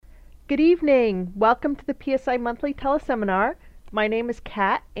Good evening. Welcome to the PSI Monthly Teleseminar. My name is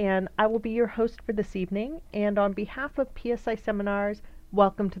Kat, and I will be your host for this evening. And on behalf of PSI Seminars,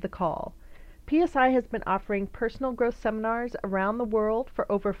 welcome to the call. PSI has been offering personal growth seminars around the world for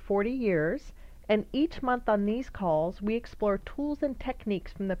over 40 years, and each month on these calls, we explore tools and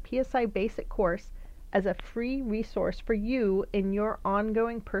techniques from the PSI Basic course as a free resource for you in your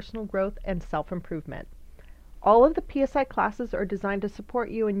ongoing personal growth and self-improvement. All of the PSI classes are designed to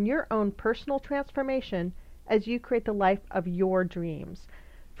support you in your own personal transformation as you create the life of your dreams.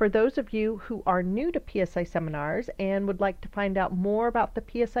 For those of you who are new to PSI seminars and would like to find out more about the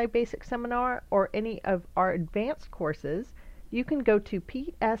PSI Basic Seminar or any of our advanced courses, you can go to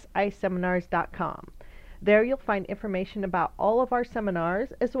psiseminars.com. There you'll find information about all of our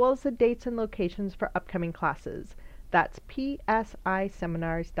seminars as well as the dates and locations for upcoming classes. That's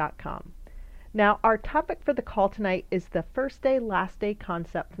psiseminars.com. Now, our topic for the call tonight is the first day, last day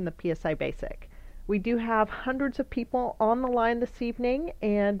concept from the PSI Basic. We do have hundreds of people on the line this evening,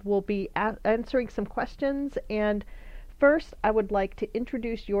 and we'll be answering some questions. And first, I would like to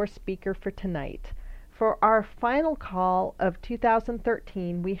introduce your speaker for tonight. For our final call of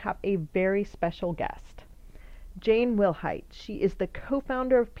 2013, we have a very special guest, Jane Wilhite. She is the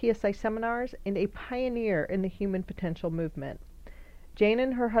co-founder of PSI Seminars and a pioneer in the human potential movement. Jane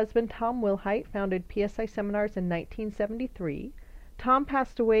and her husband, Tom Wilhite, founded PSI Seminars in 1973. Tom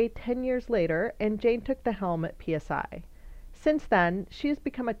passed away 10 years later, and Jane took the helm at PSI. Since then, she has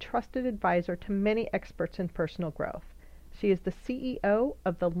become a trusted advisor to many experts in personal growth. She is the CEO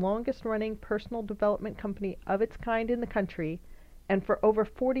of the longest-running personal development company of its kind in the country, and for over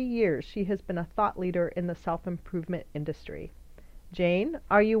 40 years, she has been a thought leader in the self-improvement industry. Jane,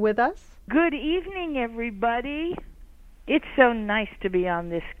 are you with us? Good evening, everybody. It's so nice to be on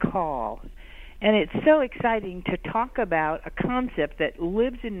this call, and it's so exciting to talk about a concept that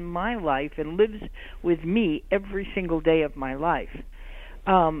lives in my life and lives with me every single day of my life.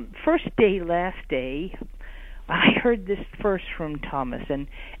 First day, last day, I heard this first from Thomas, and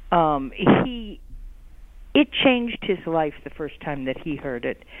it changed his life the first time that he heard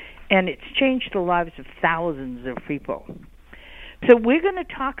it, and it's changed the lives of thousands of people. So we're going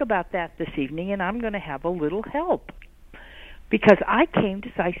to talk about that this evening, and I'm going to have a little help. Because I came to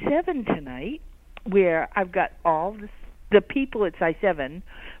Psi7 tonight, where I've got all the people at Psi7,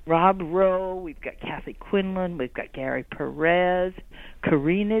 Rob Rowe, we've got Kathy Quinlan, we've got Gary Perez,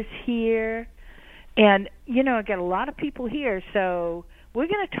 Karina's here, and, I got a lot of people here, so we're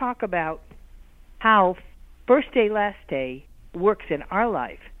going to talk about how first day, last day works in our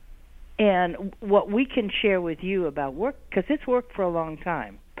life, and what we can share with you about work, because it's worked for a long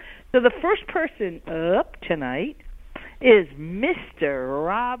time. So the first person up tonight is Mr.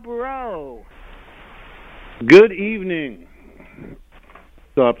 Rob Rowe. Good evening.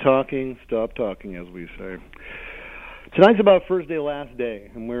 Stop talking, as we say. Tonight's about first day, last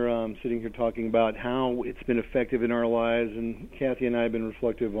day, and we're sitting here talking about how it's been effective in our lives, and Kathy and I have been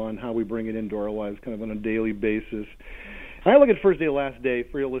reflective on how we bring it into our lives kind of on a daily basis. And I look at first day, last day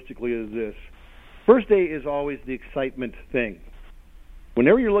realistically as this. First day is always the excitement thing.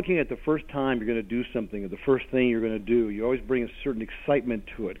 Whenever you're looking at the first time you're going to do something or the first thing you're going to do, you always bring a certain excitement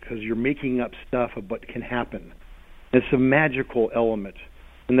to it because you're making up stuff of what can happen. It's a magical element,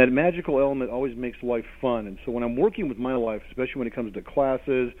 and that magical element always makes life fun. And so when I'm working with my life, especially when it comes to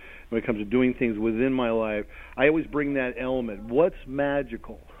classes, when it comes to doing things within my life, I always bring that element. What's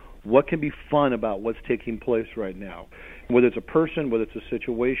magical? What can be fun about what's taking place right now? Whether it's a person, whether it's a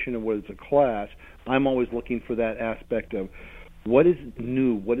situation, or whether it's a class, I'm always looking for that aspect of what is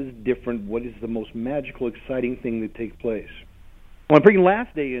new, what is different, what is the most magical, exciting thing that takes place. When I bring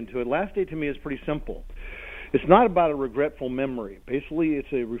last day into it, last day to me is pretty simple. It's not about a regretful memory. Basically,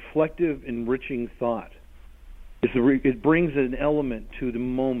 it's a reflective, enriching thought. It brings an element to the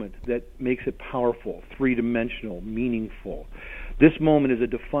moment that makes it powerful, three-dimensional, meaningful. This moment is a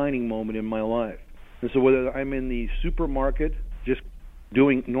defining moment in my life. And so whether I'm in the supermarket just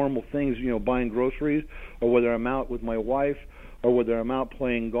doing normal things, buying groceries, or whether I'm out with my wife, or whether I'm out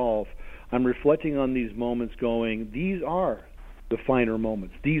playing golf, I'm reflecting on these moments going, these are the finer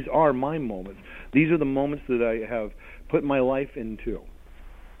moments. These are my moments. These are the moments that I have put my life into.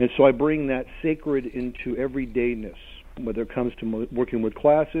 And so I bring that sacred into everydayness, whether it comes to working with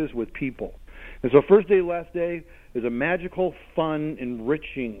classes, with people. And so first day, last day is a magical, fun,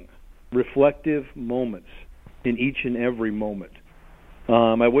 enriching, reflective moments in each and every moment.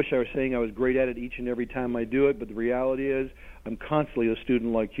 I wish I was saying I was great at it each and every time I do it, but the reality is I'm constantly a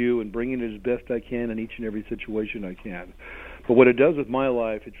student like you and bringing it as best I can in each and every situation I can. But what it does with my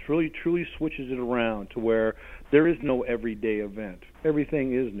life, it truly switches it around to where there is no everyday event.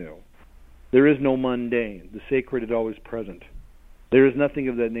 Everything is new. There is no mundane. The sacred is always present. There is nothing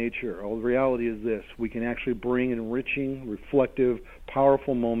of that nature. All the reality is this. We can actually bring an enriching, reflective,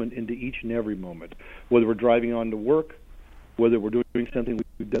 powerful moment into each and every moment, whether we're driving on to work, whether we're doing something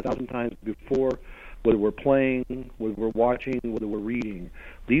we've done 1,000 times before, whether we're playing, whether we're watching, whether we're reading.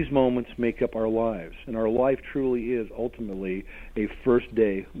 These moments make up our lives, and our life truly is ultimately a first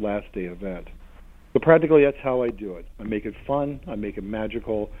day, last day event. So practically that's how I do it. I make it fun, I make it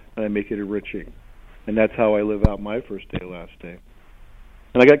magical, and I make it enriching. And that's how I live out my first day, last day.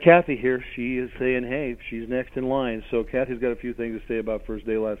 And I got Kathy here. She is saying, hey, she's next in line. So Kathy's got a few things to say about first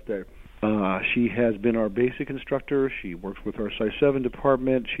day, last day. She has been our basic instructor. She works with our Size 7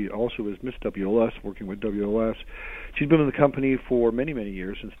 department. She also is Miss WLS, working with WLS. She's been in the company for many, many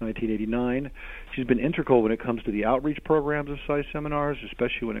years, since 1989. She's been integral when it comes to the outreach programs of Size Seminars,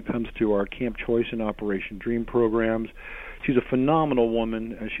 especially when it comes to our Camp Choice and Operation Dream programs. She's a phenomenal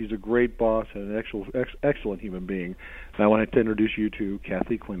woman, and she's a great boss and an excellent human being. And I want to introduce you to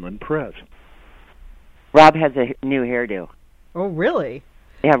Kathy Quinlan Perez. Rob has a new hairdo. Oh, really?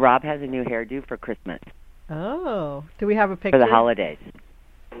 Yeah, Rob has a new hairdo for Christmas. Oh, do we have a picture? For the holidays.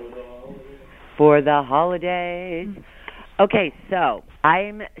 For the holidays. Okay, so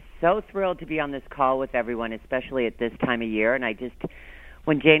I'm so thrilled to be on this call with everyone, especially at this time of year. And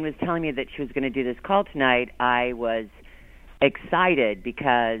when Jane was telling me that she was going to do this call tonight, I was excited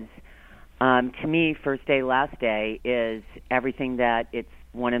because to me, first day, last day is everything that it's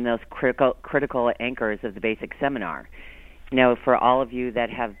one of those critical anchors of the basic seminar. You know, for all of you that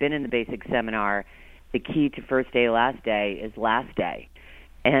have been in the basic seminar, the key to first day, last day is last day.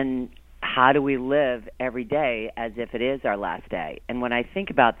 And how do we live every day as if it is our last day? And when I think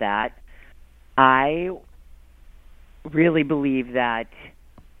about that, I really believe that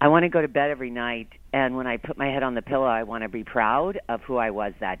I want to go to bed every night, and when I put my head on the pillow, I want to be proud of who I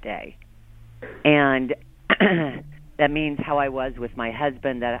was that day. And that means how I was with my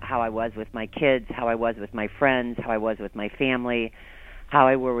husband, how I was with my kids, how I was with my friends, how I was with my family, how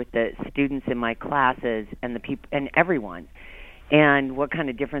I were with the students in my classes and the people and everyone. And what kind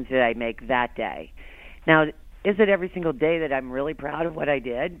of difference did I make that day? Now, is it every single day that I'm really proud of what I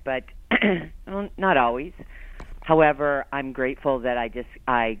did? But well, not always. However, I'm grateful that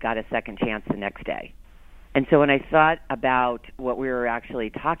I got a second chance the next day. And so when I thought about what we were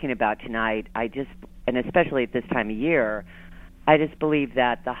actually talking about tonight, and especially at this time of year, I just believe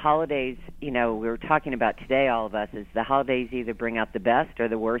that the holidays, we were talking about today, all of us, is the holidays either bring out the best or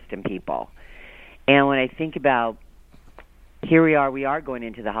the worst in people. And when I think about, here we are going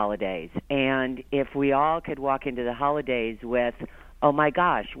into the holidays. And if we all could walk into the holidays with, oh my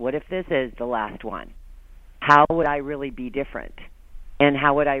gosh, what if this is the last one? How would I really be different? And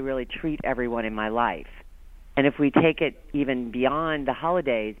how would I really treat everyone in my life? And if we take it even beyond the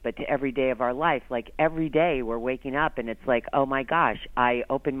holidays, but to every day of our life, like every day we're waking up and it's like, oh my gosh, I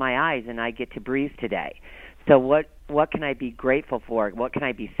open my eyes and I get to breathe today. So what can I be grateful for? What can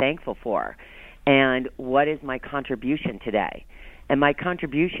I be thankful for? And what is my contribution today? And my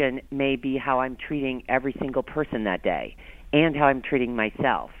contribution may be how I'm treating every single person that day and how I'm treating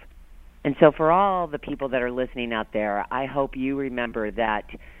myself. And so for all the people that are listening out there, I hope you remember that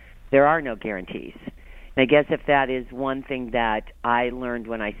there are no guarantees. And I guess if that is one thing that I learned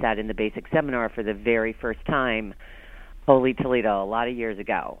when I sat in the basic seminar for the very first time, holy Toledo, a lot of years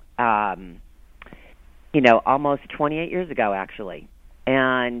ago, almost 28 years ago, actually.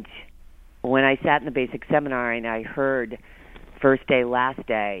 And when I sat in the basic seminar and I heard first day, last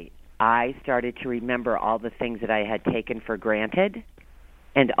day, I started to remember all the things that I had taken for granted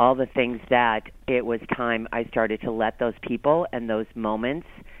and all the things that it was time I started to let those people and those moments,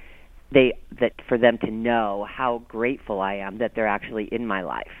 that for them to know how grateful I am that they're actually in my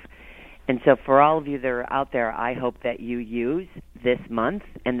life. And so for all of you that are out there, I hope that you use this month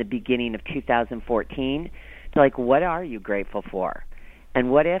and the beginning of 2014 to what are you grateful for?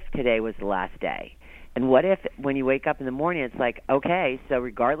 And what if today was the last day? And what if when you wake up in the morning, it's like, okay, so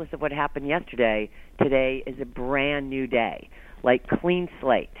regardless of what happened yesterday, today is a brand new day, like clean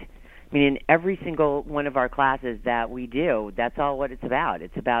slate. I mean, in every single one of our classes that we do, that's all what it's about.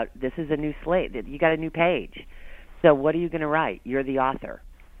 It's about this is a new slate. You got a new page. So what are you going to write? You're the author.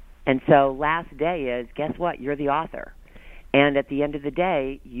 And so last day is, guess what? You're the author. And at the end of the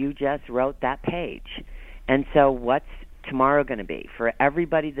day, you just wrote that page. And so what's tomorrow going to be? For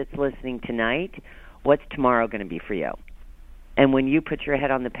everybody that's listening tonight, what's tomorrow going to be for you? And when you put your head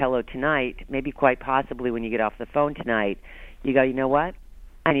on the pillow tonight, maybe quite possibly when you get off the phone tonight, you go, you know what?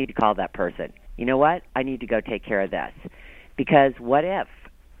 I need to call that person. You know what? I need to go take care of this. Because what if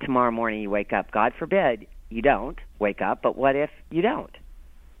tomorrow morning you wake up, God forbid you don't wake up, but what if you don't?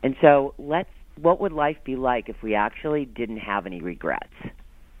 And so what would life be like if we actually didn't have any regrets?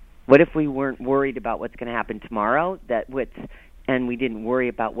 What if we weren't worried about what's going to happen tomorrow, and we didn't worry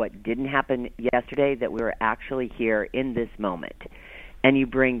about what didn't happen yesterday, that we were actually here in this moment? And you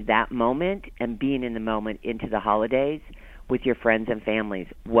bring that moment and being in the moment into the holidays with your friends and families,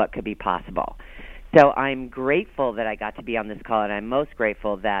 what could be possible? So I'm grateful that I got to be on this call, and I'm most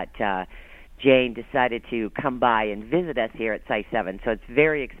grateful that Jane decided to come by and visit us here at Site 7. So it's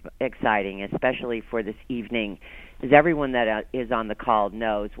very exciting, especially for this evening, as everyone that is on the call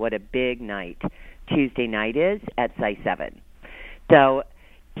knows what a big night Tuesday night is at Site 7. So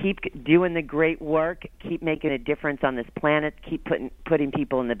keep doing the great work, keep making a difference on this planet, keep putting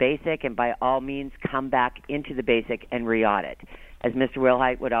people in the basic, and by all means come back into the basic and re-audit. As Mr.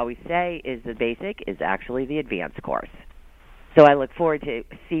 Wilhite would always say, is the basic is actually the advanced course. So I look forward to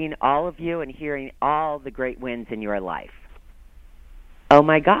seeing all of you and hearing all the great wins in your life. Oh,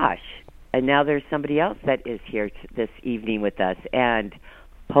 my gosh. And now there's somebody else that is here this evening with us. And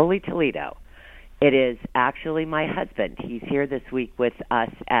holy Toledo, it is actually my husband. He's here this week with us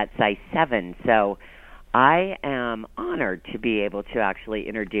at Site 7. So I am honored to be able to actually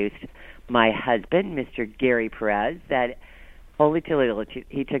introduce my husband, Mr. Gary Perez, that holy Toledo,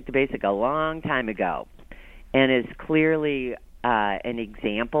 he took the basic a long time ago, and is clearly an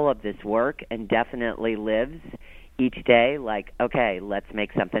example of this work and definitely lives each day like, okay, let's make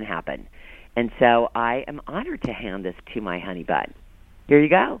something happen. And so I am honored to hand this to my honey bun. Here you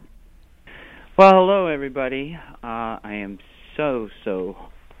go. Well, hello, everybody. I am so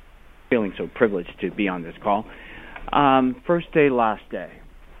feeling so privileged to be on this call. First day, last day.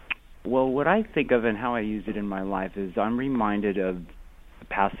 Well, what I think of and how I use it in my life is I'm reminded of the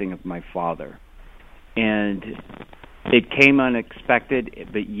passing of my father. And it came unexpected,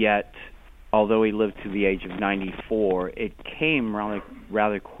 but yet, although he lived to the age of 94, it came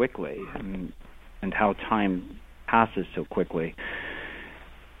rather quickly, and how time passes so quickly.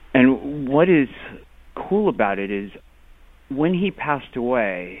 And what is cool about it is when he passed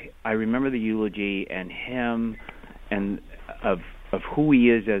away, I remember the eulogy and him and of who he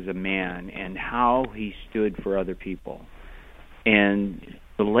is as a man and how he stood for other people. And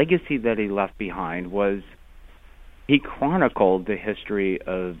the legacy that he left behind was he chronicled the history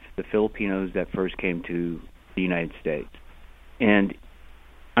of the Filipinos that first came to the United States. And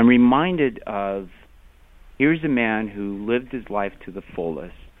I'm reminded of, here's a man who lived his life to the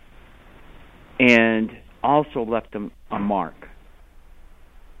fullest and also left a mark,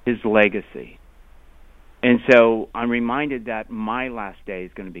 his legacy. And so I'm reminded that my last day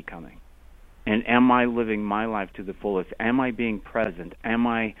is going to be coming. And am I living my life to the fullest? Am I being present? Am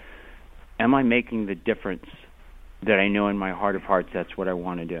I making the difference that I know in my heart of hearts that's what I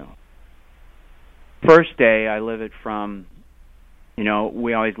want to do? First day, I live it from,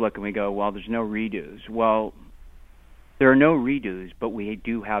 we always look and we go, well, there's no redos. Well, there are no redos, but we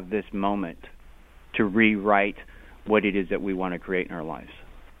do have this moment to rewrite what it is that we want to create in our lives.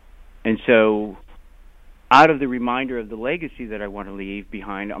 And so out of the reminder of the legacy that I want to leave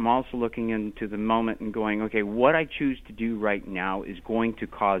behind, I'm also looking into the moment and going, okay, what I choose to do right now is going to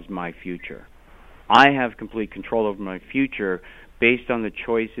cause my future. I have complete control over my future based on the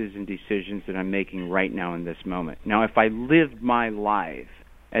choices and decisions that I'm making right now in this moment. Now, if I lived my life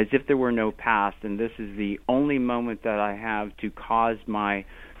as if there were no past, and this is the only moment that I have to cause my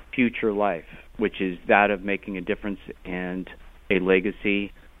future life, which is that of making a difference and a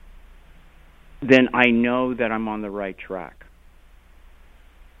legacy, then I know that I'm on the right track.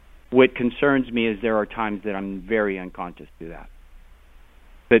 What concerns me is there are times that I'm very unconscious to that.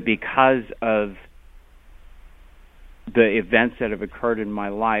 But because of the events that have occurred in my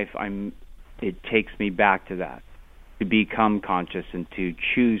life, it takes me back to that, to become conscious and to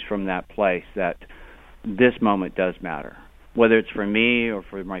choose from that place that this moment does matter, whether it's for me or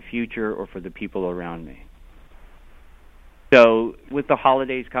for my future or for the people around me. So with the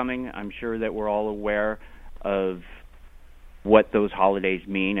holidays coming, I'm sure that we're all aware of what those holidays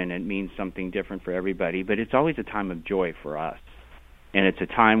mean, and it means something different for everybody, but it's always a time of joy for us. And it's a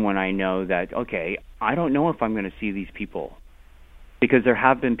time when I know that, okay, I don't know if I'm going to see these people, because there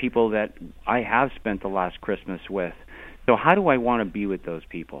have been people that I have spent the last Christmas with. So how do I want to be with those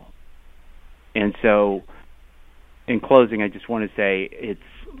people? And so in closing, I just want to say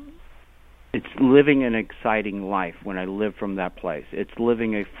it's living an exciting life when I live from that place. It's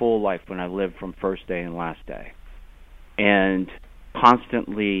living a full life when I live from first day and last day. And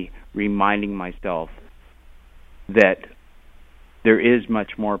constantly reminding myself that there is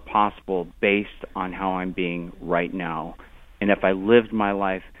much more possible based on how I'm being right now. And if I lived my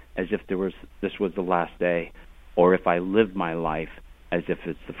life as if this was the last day, or if I lived my life as if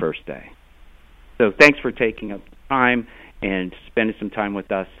it's the first day. So thanks for taking up time and spending some time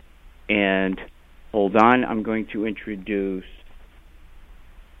with us. And hold on, I'm going to introduce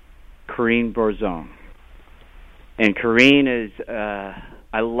Corrine Borzone. And Corrine is,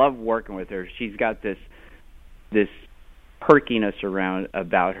 I love working with her. She's got this perkiness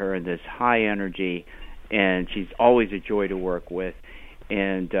about her and this high energy, and she's always a joy to work with.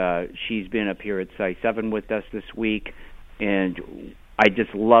 And she's been up here at Site 7 with us this week, and I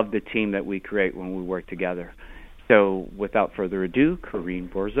just love the team that we create when we work together. So without further ado,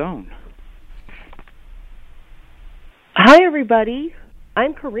 Corrine Borzone. Hi, everybody.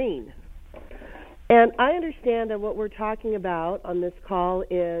 I'm Corrine. And I understand that what we're talking about on this call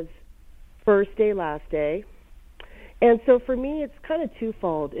is first day, last day. And so for me, it's kind of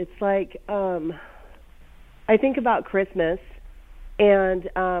twofold. It's like I think about Christmas, and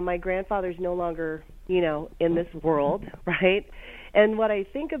my grandfather's no longer, in this world, right? And what I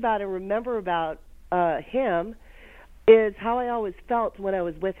think about and remember about him is how I always felt when I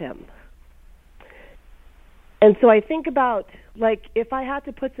was with him. And so I think about, like, if I had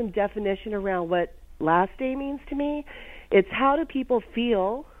to put some definition around what last day means to me, it's how do people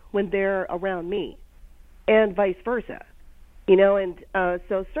feel when they're around me, and vice versa. And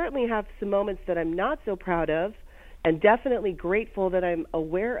so certainly have some moments that I'm not so proud of, and definitely grateful that I'm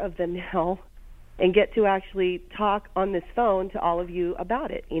aware of them now and get to actually talk on this phone to all of you about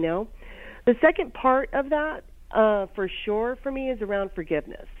it, The second part of that, for sure, for me, is around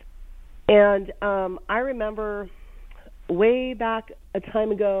forgiveness. And I remember way back a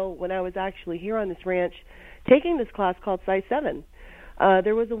time ago when I was actually here on this ranch taking this class called Site 7.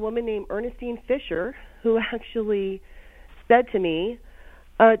 There was a woman named Ernestine Fisher who actually said to me,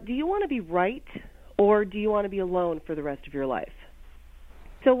 do you want to be right or do you want to be alone for the rest of your life?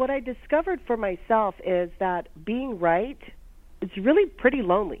 So what I discovered for myself is that being right, it's really pretty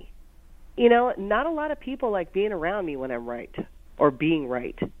lonely. Not a lot of people like being around me when I'm right or being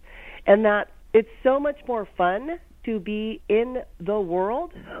right. And that it's so much more fun to be in the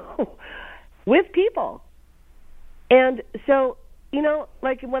world with people. And so,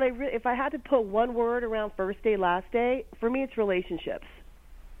 like if I had to put one word around first day, last day, for me it's relationships.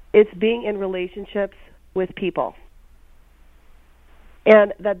 It's being in relationships with people.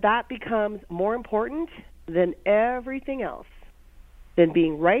 And that becomes more important than everything else, than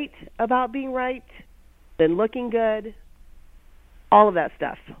being right about being right, than looking good, all of that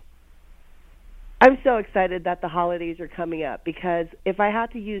stuff. I'm so excited that the holidays are coming up, because if I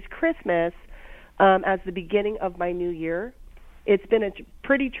had to use Christmas as the beginning of my new year, it's been a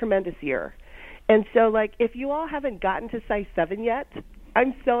pretty tremendous year. And so, like, if you all haven't gotten to Site 7 yet,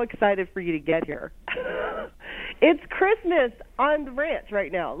 I'm so excited for you to get here. It's Christmas on the ranch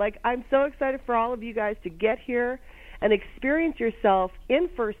right now. Like, I'm so excited for all of you guys to get here and experience yourself in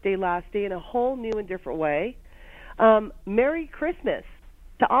first day, last day in a whole new and different way. Merry Christmas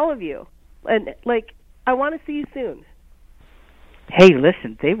to all of you. And, like, I want to see you soon. Hey,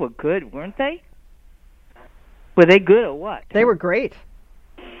 listen, they were good, weren't they? Were they good or what? They were great.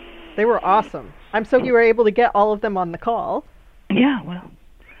 They were awesome. I'm so you were able to get all of them on the call. Yeah, well,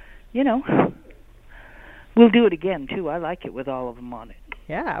 we'll do it again, too. I like it with all of them on it.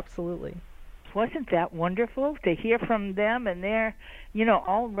 Yeah, absolutely. Wasn't that wonderful to hear from them? And they're,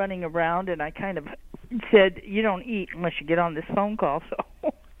 all running around, and I kind of said, you don't eat unless you get on this phone call,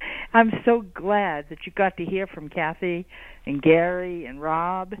 so I'm so glad that you got to hear from Kathy and Gary and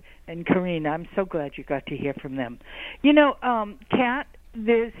Rob and Karina. I'm so glad you got to hear from them. Kat,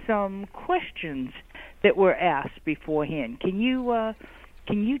 there's some questions that were asked beforehand. Can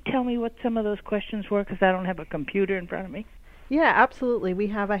you tell me what some of those questions were? Because I don't have a computer in front of me. Yeah, absolutely. We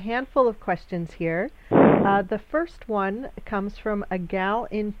have a handful of questions here. The first one comes from a gal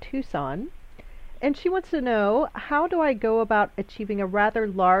in Tucson, and she wants to know, how do I go about achieving a rather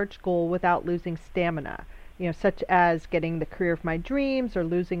large goal without losing stamina? Such as getting the career of my dreams or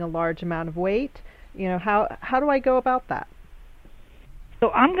losing a large amount of weight. How do I go about that? So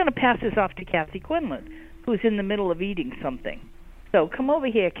I'm going to pass this off to Kathy Quinlan, who's in the middle of eating something. So come over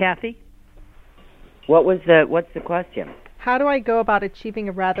here, Kathy. What's the question? How do I go about achieving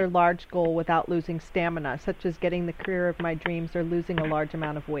a rather large goal without losing stamina, such as getting the career of my dreams or losing a large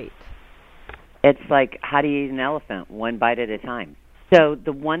amount of weight? It's like, how do you eat an elephant? One bite at a time. So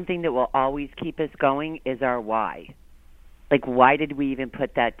the one thing that will always keep us going is our why. Like, why did we even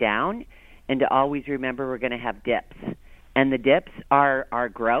put that down? And to always remember we're going to have dips. And the dips are our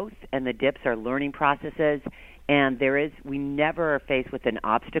growth, and the dips are learning processes. And we never are faced with an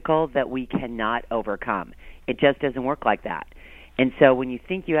obstacle that we cannot overcome. It just doesn't work like that. And so when you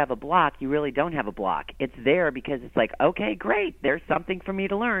think you have a block, you really don't have a block. It's there because it's like, okay, great, there's something for me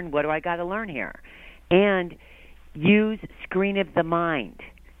to learn. What do I got to learn here? And use screen of the mind.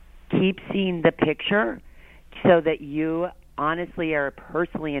 Keep seeing the picture so that you honestly are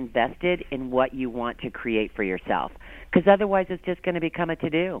personally invested in what you want to create for yourself. Because otherwise it's just going to become a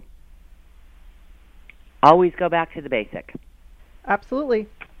to-do. Always go back to the basic. Absolutely.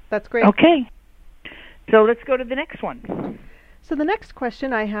 That's great. Okay. So let's go to the next one. So the next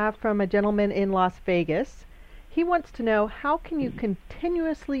question I have from a gentleman in Las Vegas. He wants to know, how can you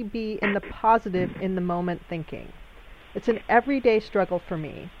continuously be in the positive in the moment thinking? It's an everyday struggle for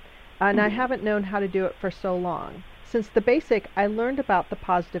me, and I haven't known how to do it for so long. Since the basic, I learned about the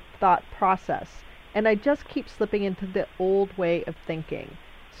positive thought process, and I just keep slipping into the old way of thinking.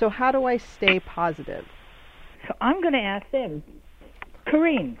 So how do I stay positive? So I'm going to ask them,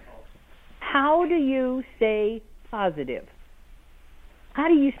 Corrine, how do you stay positive? How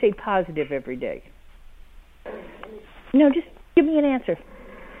do you stay positive every day? No, just give me an answer.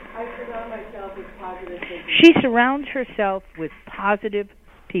 I surround myself with positive thinking. She surrounds herself with positive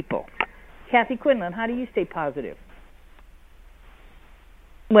people. Kathy Quinlan, how do you stay positive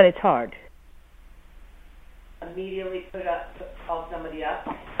when it's hard? Immediately call somebody up.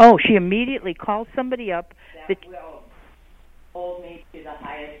 Oh, she immediately calls somebody up That will hold me to the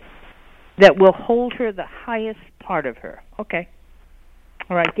highest. that will hold her the highest part of her. Okay.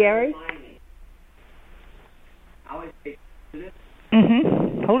 All right, Gary?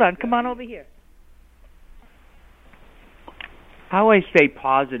 Hold on. Come on over here. How I stay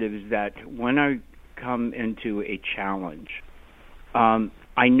positive is that when I come into a challenge,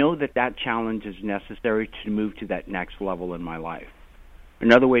 I know that that challenge is necessary to move to that next level in my life.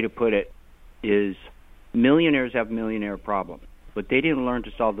 Another way to put it is millionaires have millionaire problems, but they didn't learn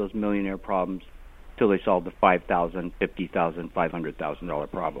to solve those millionaire problems till they solved the $5,000, $50,000,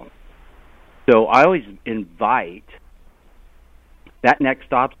 $500,000 problem. So I always invite that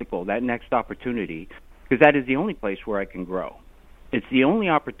next obstacle, that next opportunity, because that is the only place where I can grow. It's the only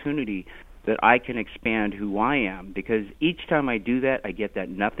opportunity that I can expand who I am, because each time I do that, I get that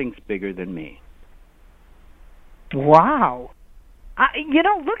nothing's bigger than me. Wow.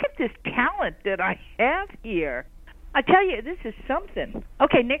 Look at this talent that I have here. I tell you, this is something.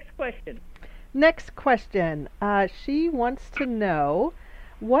 Okay, next question. Next question. She wants to know,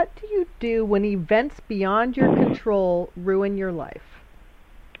 what do you do when events beyond your control ruin your life?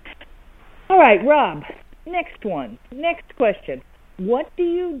 All right, Rob, next one. Next question. What do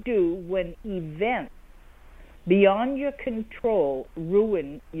you do when events beyond your control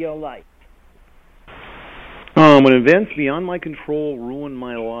ruin your life? When events beyond my control ruin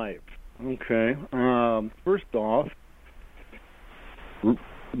my life. Okay. First off,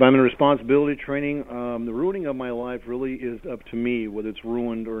 if I'm in responsibility training, the ruining of my life really is up to me, whether it's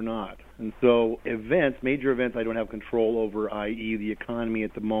ruined or not. And so events, major events I don't have control over, i.e. the economy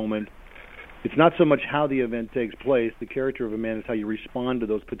at the moment. It's not so much how the event takes place. The character of a man is how you respond to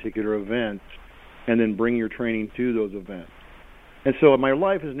those particular events and then bring your training to those events. And so my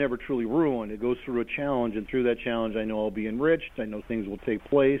life is never truly ruined. It goes through a challenge, and through that challenge I know I'll be enriched. I know things will take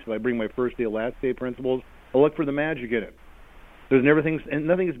place. If I bring my first day, last day principles, I'll look for the magic in it. And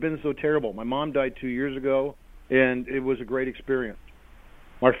nothing has been so terrible. My mom died 2 years ago, and it was a great experience.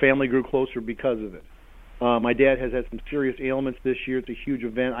 Our family grew closer because of it. My dad has had some serious ailments this year. It's a huge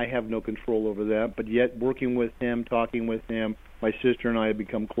event. I have no control over that, but yet working with him, talking with him, my sister and I have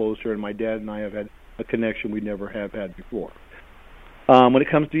become closer, and my dad and I have had a connection we never have had before. When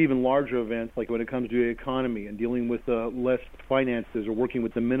it comes to even larger events, like when it comes to the economy and dealing with less finances or working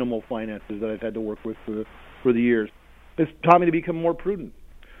with the minimal finances that I've had to work with for the years, it's taught me to become more prudent.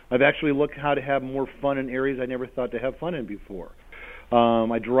 I've actually looked how to have more fun in areas I never thought to have fun in before.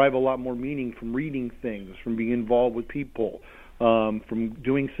 I derive a lot more meaning from reading things, from being involved with people, from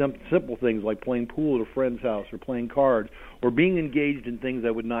doing some simple things like playing pool at a friend's house or playing cards, or being engaged in things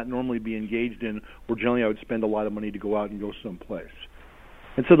I would not normally be engaged in, or generally I would spend a lot of money to go out and go someplace.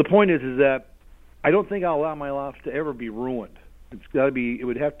 And so the point is that I don't think I'll allow my life to ever be ruined. It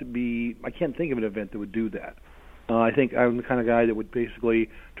would have to be, I can't think of an event that would do that. I think I'm the kind of guy that would basically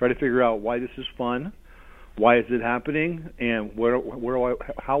try to figure out why this is fun, why is it happening, and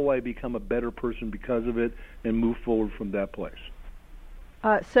how will I become a better person because of it, and move forward from that place.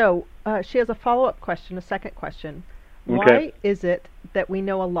 So she has a follow-up question, a second question. Okay. Why is it that we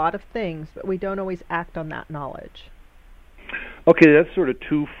know a lot of things, but we don't always act on that knowledge? Okay, that's sort of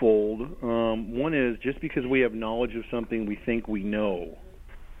twofold. One is just because we have knowledge of something we think we know.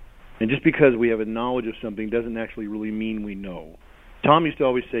 And just because we have a knowledge of something doesn't actually really mean we know. Tom used to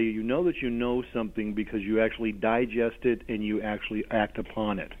always say, you know that you know something because you actually digest it and you actually act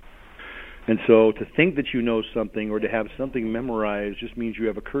upon it. And so to think that you know something or to have something memorized just means you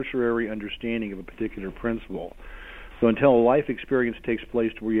have a cursory understanding of a particular principle. So until a life experience takes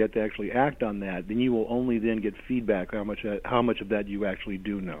place to where you have to actually act on that, then you will only then get feedback how much of that you actually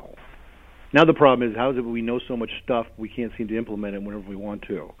do know. Now the problem is, how is it we know so much stuff we can't seem to implement it whenever we want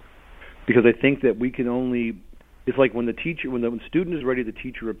to? Because I think that we can only, it's like when the student is ready, the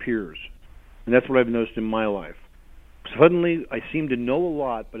teacher appears. And that's what I've noticed in my life. Suddenly I seem to know a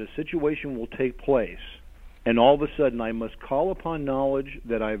lot, but a situation will take place, and all of a sudden I must call upon knowledge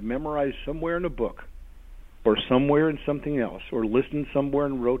that I've memorized somewhere in a book, or somewhere in something else, or listened somewhere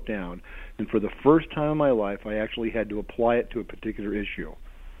and wrote down, and for the first time in my life I actually had to apply it to a particular issue,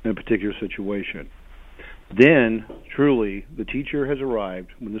 in a particular situation. Then, truly, the teacher has arrived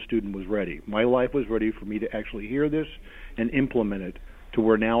when the student was ready. My life was ready for me to actually hear this and implement it to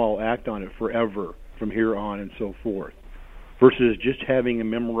where now I'll act on it forever from here on and so forth, versus just having a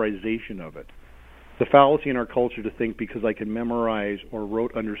memorization of it. The fallacy in our culture to think because I can memorize or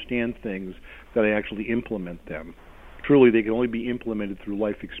understand things that I actually implement them. Truly, they can only be implemented through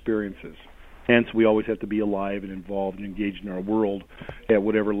life experiences. Hence, we always have to be alive and involved and engaged in our world at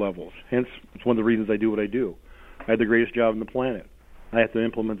whatever levels. Hence, it's one of the reasons I do what I do. I have the greatest job on the planet. I have to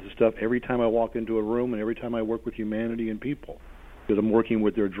implement this stuff every time I walk into a room and every time I work with humanity and people, because I'm working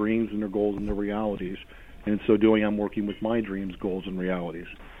with their dreams and their goals and their realities. And in so doing, I'm working with my dreams, goals, and realities.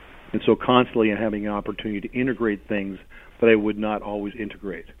 And so constantly I'm having an opportunity to integrate things that I would not always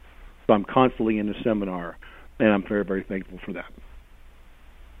integrate. So I'm constantly in a seminar, and I'm very, very thankful for that.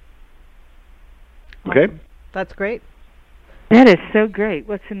 Okay? Awesome. That's great. That is so great.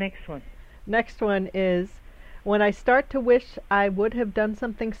 What's the next one? Next one is, when I start to wish I would have done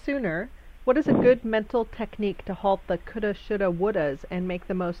something sooner, what is a good mental technique to halt the coulda, shoulda, wouldas and make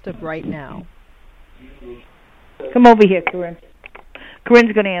the most of right now? Come over here, Corinne.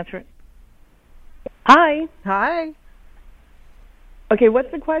 Corinne's going to answer it. Hi. Hi. Okay,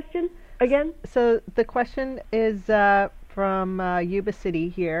 what's the question again? So the question is from Yuba City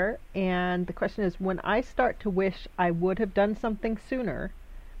here, and the question is, when I start to wish I would have done something sooner,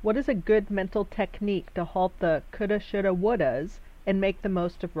 what is a good mental technique to halt the coulda, shoulda, wouldas and make the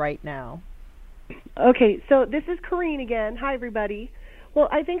most of right now? Okay, so this is Corinne again. Hi, everybody. Well,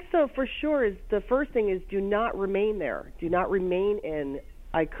 I think so for sure. Is the first thing is do not remain there. Do not remain in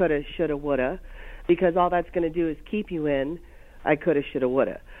I coulda, shoulda, woulda, because all that's going to do is keep you in I coulda, shoulda,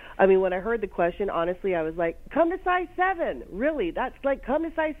 woulda. I mean, when I heard the question, honestly, I was like, come to size 7. Really, that's like come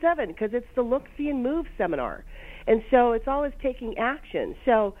to size 7, because it's the Look, See, and Move seminar. And so it's always taking action.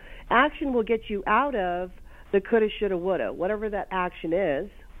 So action will get you out of the coulda, shoulda, woulda, whatever that action is,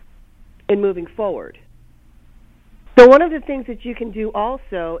 in moving forward. So one of the things that you can do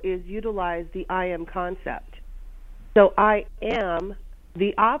also is utilize the I am concept. So I am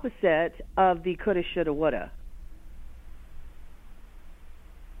the opposite of the coulda, shoulda, woulda.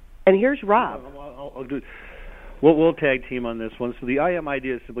 And here's Rob. I'll do. We'll tag team on this one. So the I am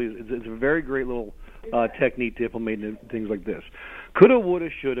idea is simply it's a very great little technique to implement in things like this. Coulda, woulda,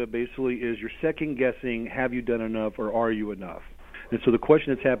 shoulda basically is you're second guessing, have you done enough or are you enough? And so the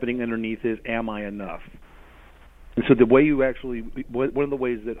question that's happening underneath is, am I enough? And so the way you actually, one of the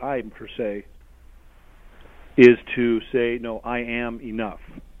ways that I, per se, is to say, no, I am enough.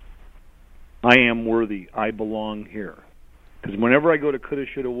 I am worthy. I belong here. Because whenever I go to coulda,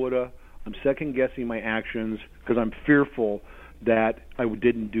 shoulda, woulda, I'm second-guessing my actions because I'm fearful that I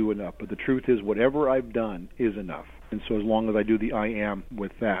didn't do enough. But the truth is, whatever I've done is enough. And so as long as I do the I am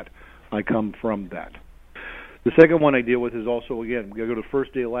with that, I come from that. The second one I deal with is also, again, we got to go to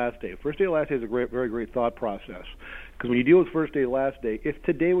first day, last day. First day, last day is a very great thought process. Because when you deal with first day, last day, if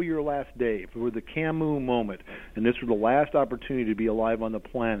today were your last day, if it were the Camus moment, and this were the last opportunity to be alive on the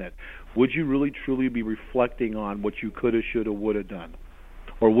planet, would you really, truly be reflecting on what you coulda, shoulda, woulda done?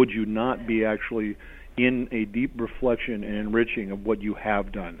 Or would you not be actually in a deep reflection and enriching of what you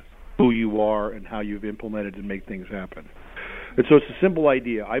have done, who you are, and how you've implemented to make things happen? And so it's a simple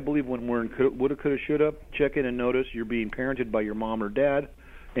idea. I believe when we're in woulda, coulda, shoulda, check in and notice you're being parented by your mom or dad,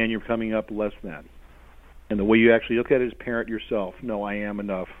 and you're coming up less than. And the way you actually look at it is parent yourself. No, I am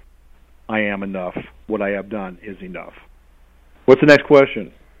enough. I am enough. What I have done is enough. What's the next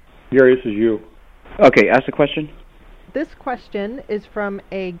question? Gary, this is you. Okay, ask the question. This question is from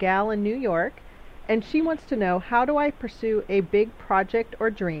a gal in New York, and she wants to know, how do I pursue a big project or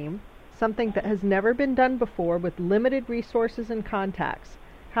dream, something that has never been done before with limited resources and contacts?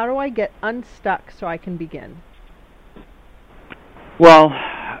 How do I get unstuck so I can begin? Well,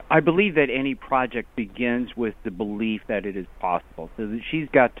 I believe that any project begins with the belief that it is possible. So that she's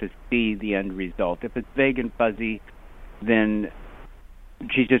got to see the end result. If it's vague and fuzzy, then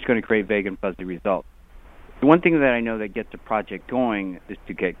she's just going to create vague and fuzzy results. The one thing that I know that gets a project going is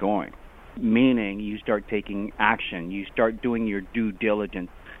to get going, meaning you start taking action. You start doing your due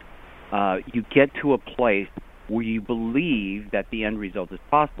diligence. You get to a place where you believe that the end result is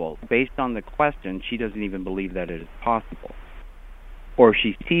possible. Based on the question, she doesn't even believe that it is possible. Or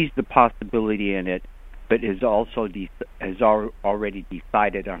she sees the possibility in it, but is also has already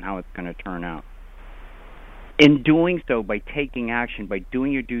decided on how it's going to turn out. In doing so, by taking action, by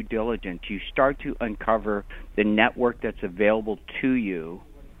doing your due diligence, you start to uncover the network that's available to you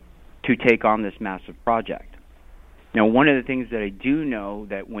to take on this massive project. Now, one of the things that I do know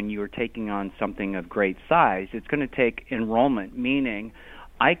that when you're taking on something of great size, it's going to take enrollment, meaning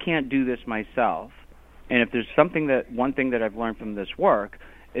I can't do this myself. And if there's one thing that I've learned from this work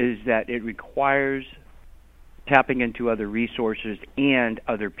is that it requires tapping into other resources and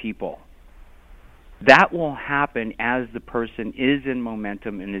other people. That will happen as the person is in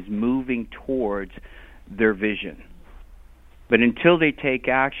momentum and is moving towards their vision. But until they take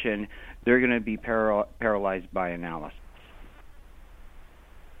action, they're going to be paralyzed by analysis.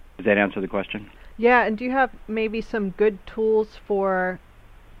 Does that answer the question? Yeah, and do you have maybe some good tools for,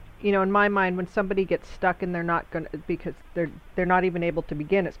 in my mind, when somebody gets stuck and they're not going to, because they're not even able to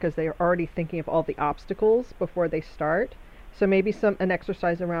begin, it's because they're already thinking of all the obstacles before they start. So maybe an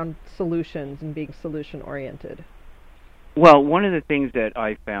exercise around solutions and being solution oriented. Well, one of the things that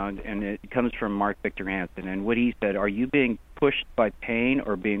I found, and it comes from Mark Victor Hansen, and what he said, are you being pushed by pain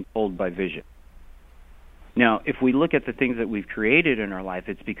or being pulled by vision? Now, if we look at the things that we've created in our life,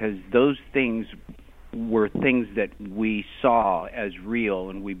 it's because those things were things that we saw as real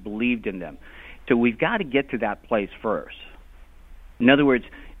and we believed in them. So we've got to get to that place first. In other words,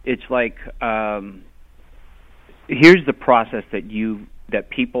 it's like here's the process that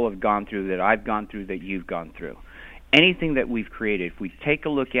people have gone through, that I've gone through, that you've gone through. Anything that we've created, if we take a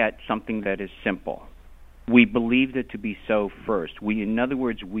look at something that is simple, we believed it to be so first. In other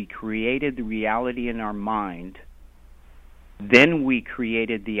words, we created the reality in our mind, then we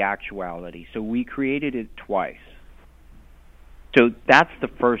created the actuality. So we created it twice. So that's the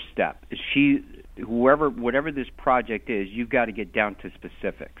first step. Whatever this project is, you've got to get down to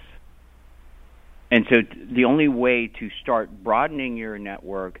specifics. And so the only way to start broadening your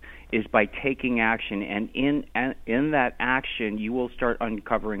network is by taking action, and in that action, you will start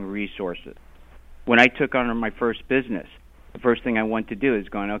uncovering resources. When I took on my first business, the first thing I went to do is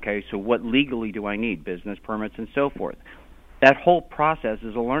going, okay, so what legally do I need? Business permits and so forth. That whole process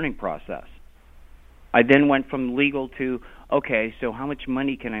is a learning process. I then went from legal to, okay, so how much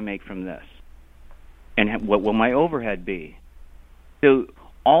money can I make from this? And what will my overhead be? So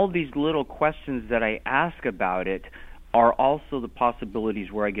all these little questions that I ask about it are also the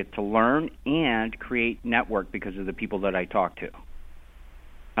possibilities where I get to learn and create network because of the people that I talk to.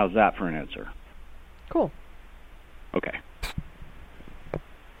 How's that for an answer? Cool. Okay.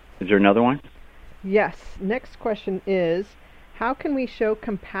 Is there another one? Yes. Next question is, how can we show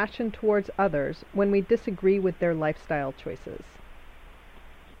compassion towards others when we disagree with their lifestyle choices?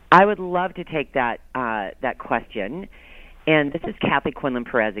 I would love to take that question. And this is Kathy Quinlan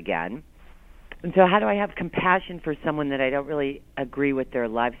Perez again. And so how do I have compassion for someone that I don't really agree with their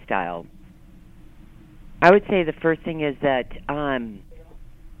lifestyle? I would say the first thing is that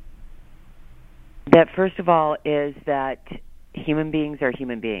first of all is that human beings are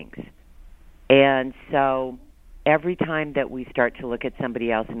human beings. And so every time that we start to look at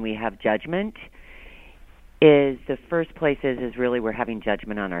somebody else and we have judgment, is the first place is really we're having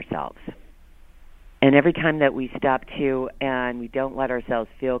judgment on ourselves. And every time that we stop to and we don't let ourselves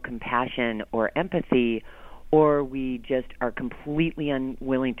feel compassion or empathy, or we just are completely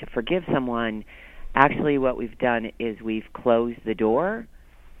unwilling to forgive someone, actually what we've done is we've closed the door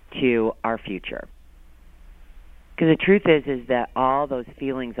to our future. Because the truth is that all those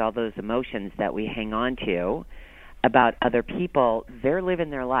feelings, all those emotions that we hang on to about other people, they're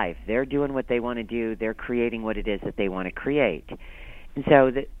living their life. They're doing what they want to do. They're creating what it is that they want to create. And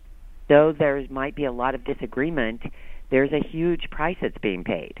so though there might be a lot of disagreement, there's a huge price that's being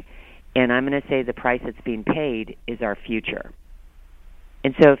paid. And I'm going to say the price that's being paid is our future.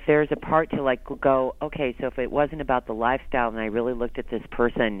 And so if there's a part to go, okay, so if it wasn't about the lifestyle and I really looked at this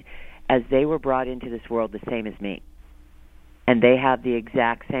person as they were brought into this world the same as me, and they have the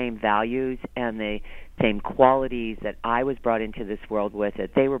exact same values and the same qualities that I was brought into this world with,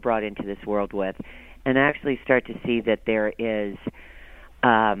 that they were brought into this world with, and actually start to see that there is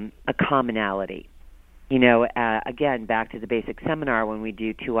a commonality. Again, back to the basic seminar when we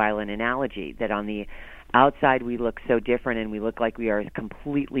do two-island analogy, that on the outside we look so different and we look like we are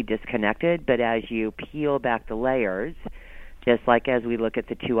completely disconnected, but as you peel back the layers, just like as we look at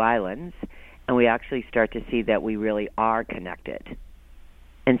the two islands, and we actually start to see that we really are connected.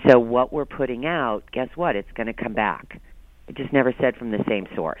 And so what we're putting out, guess what? It's going to come back. It just never said from the same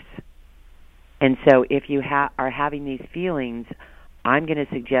source. And so if you are having these feelings, I'm going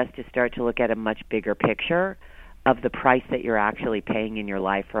to suggest to start to look at a much bigger picture of the price that you're actually paying in your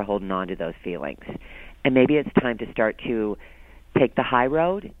life for holding on to those feelings. And maybe it's time to start to take the high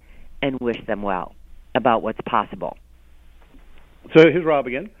road and wish them well about what's possible. So here's Rob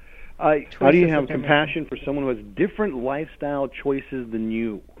again. How do you have compassion for someone who has different lifestyle choices than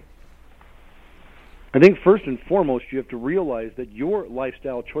you? I think first and foremost you have to realize that your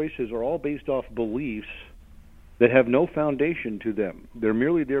lifestyle choices are all based off beliefs that have no foundation to them. They're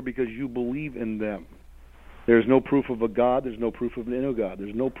merely there because you believe in them. There's no proof of a God. There's no proof of an inner God.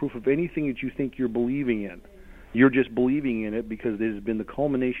 There's no proof of anything that you think you're believing in. You're just believing in it because it has been the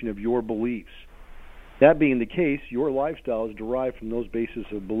culmination of your beliefs. That being the case, your lifestyle is derived from those bases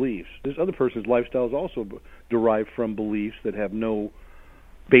of beliefs. This other person's lifestyle is also derived from beliefs that have no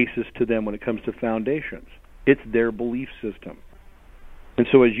basis to them when it comes to foundations. It's their belief system. And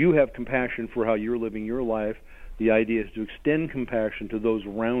so as you have compassion for how you're living your life, the idea is to extend compassion to those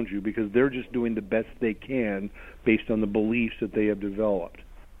around you because they're just doing the best they can based on the beliefs that they have developed.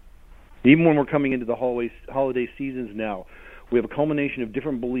 Even when we're coming into the holiday seasons now, we have a culmination of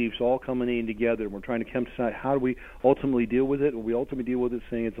different beliefs all culminating together, and we're trying to come to decide how do we ultimately deal with it. Well, we ultimately deal with it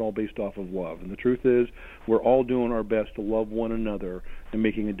saying it's all based off of love. And the truth is, we're all doing our best to love one another and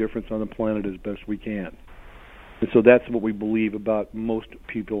making a difference on the planet as best we can. And so that's what we believe about most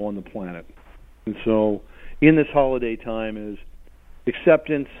people on the planet. And so in this holiday time is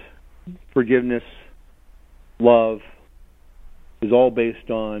acceptance, forgiveness, love is all based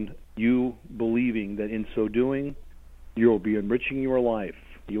on you believing that in so doing, you'll be enriching your life.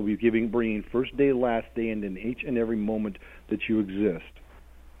 You'll be bringing first day, last day, and in each and every moment that you exist.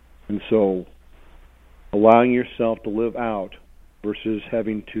 And so allowing yourself to live out versus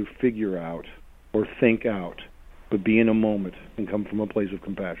having to figure out or think out, but be in a moment and come from a place of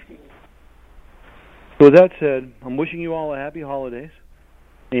compassion. So with that said, I'm wishing you all a happy holidays,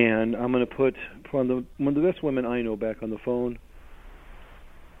 and I'm going to put one of the best women I know back on the phone,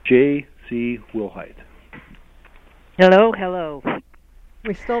 J.C. Wilhite. Hello.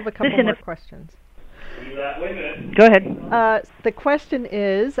 We still have a couple more questions. Wait a minute. Go ahead. The question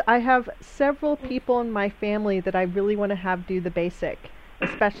is, I have several people in my family that I really want to have do the basic,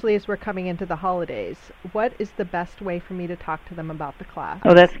 especially as we're coming into the holidays. What is the best way for me to talk to them about the class?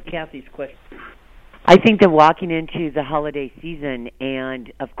 Oh, that's Kathy's question. I think that walking into the holiday season,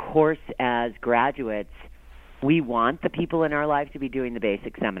 and of course as graduates, we want the people in our lives to be doing the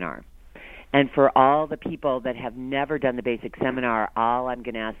basic seminar. And for all the people that have never done the basic seminar, all I'm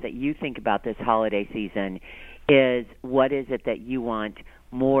going to ask that you think about this holiday season is what is it that you want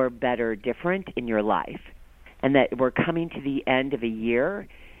more, better, different in your life? And that we're coming to the end of a year,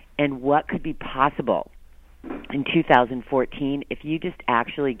 and what could be possible in 2014 if you just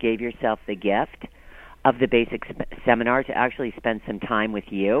actually gave yourself the gift of the basic seminar to actually spend some time with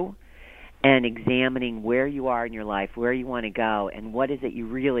you and examining where you are in your life, where you want to go, and what is it you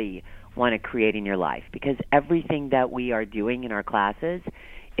really want to create in your life. Because everything that we are doing in our classes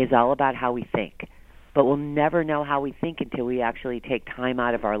is all about how we think. But we'll never know how we think until we actually take time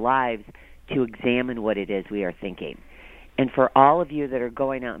out of our lives to examine what it is we are thinking. And for all of you that are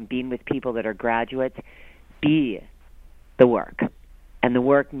going out and being with people that are graduates, be the work. And the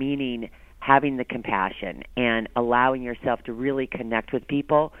work meaning having the compassion and allowing yourself to really connect with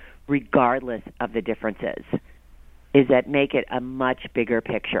people regardless of the differences, is that make it a much bigger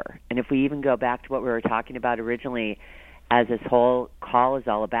picture. And if we even go back to what we were talking about originally, as this whole call is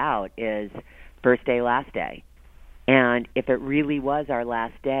all about, is first day, last day. And if it really was our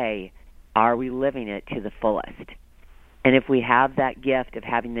last day, are we living it to the fullest? And if we have that gift of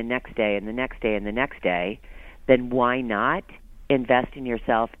having the next day and the next day and the next day, then why not invest in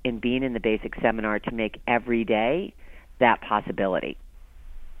yourself in being in the basic seminar to make every day that possibility?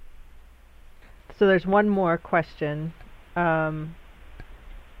 So there's one more question from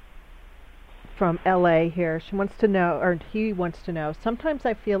LA here. She wants to know, or he wants to know, sometimes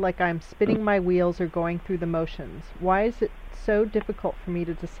I feel like I'm spinning my wheels or going through the motions. Why is it so difficult for me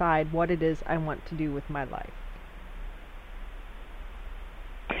to decide what it is I want to do with my life?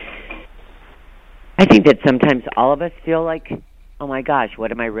 I think that sometimes all of us feel like, oh my gosh,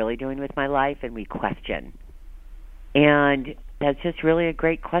 what am I really doing with my life? And we question. And that's just really a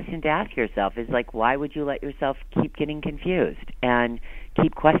great question to ask yourself, is like, why would you let yourself keep getting confused and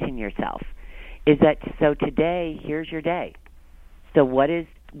keep questioning yourself? Is that, so today, here's your day. So what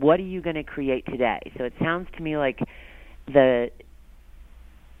are you going to create today? So it sounds to me like the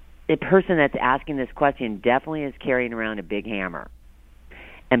person that's asking this question definitely is carrying around a big hammer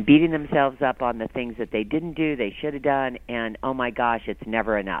and beating themselves up on the things that they didn't do, they should have done, and oh my gosh, it's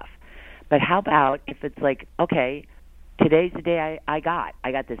never enough. But how about if it's like, okay, today's the day I got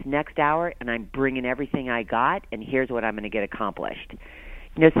this next hour, and I'm bringing everything I got, and here's what I'm going to get accomplished.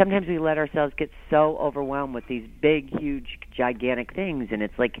 You know, sometimes we let ourselves get so overwhelmed with these big, huge, gigantic things, and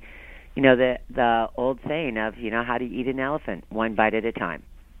it's like, you know, the old saying of, you know, how do you eat an elephant? One bite at a time.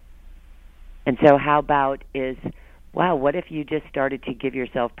 And so how about wow, what if you just started to give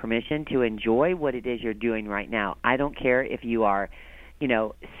yourself permission to enjoy what it is you're doing right now? I don't care if you are, you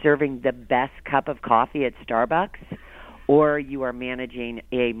know, serving the best cup of coffee at Starbucks or you are managing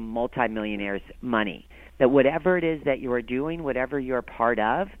a multimillionaire's money. That whatever it is that you are doing, whatever you're part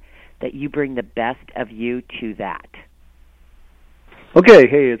of, that you bring the best of you to that. Okay,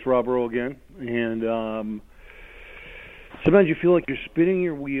 hey, it's Rob Earl again. And sometimes you feel like you're spinning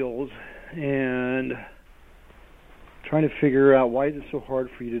your wheels and trying to figure out why is it so hard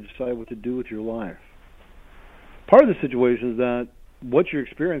for you to decide what to do with your life. Part of the situation is that what you're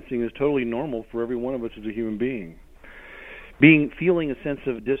experiencing is totally normal for every one of us as a human being. Feeling a sense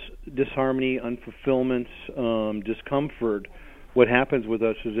of disharmony, unfulfillment, discomfort, what happens with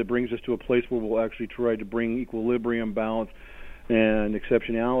us is it brings us to a place where we'll actually try to bring equilibrium, balance, and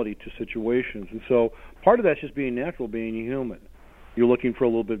exceptionality to situations. And so part of that's just being natural, being human. You're looking for a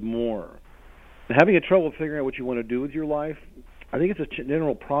little bit more. And having trouble figuring out what you want to do with your life, I think it's a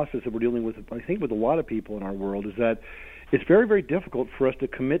general process that we're dealing with, I think, with a lot of people in our world, is that it's very, very difficult for us to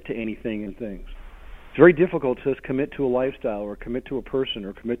commit to anything and things. It's very difficult to just commit to a lifestyle or commit to a person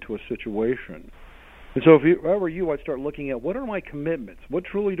or commit to a situation. And so if I were you, I'd start looking at what are my commitments? What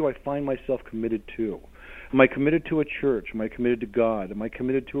truly do I find myself committed to? Am I committed to a church? Am I committed to God? Am I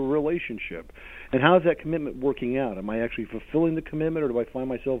committed to a relationship? And how is that commitment working out? Am I actually fulfilling the commitment, or do I find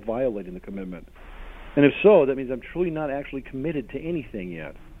myself violating the commitment? And if so, that means I'm truly not actually committed to anything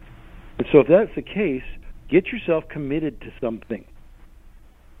yet. And so if that's the case, get yourself committed to something.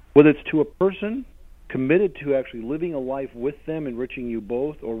 Whether it's to a person, committed to actually living a life with them, enriching you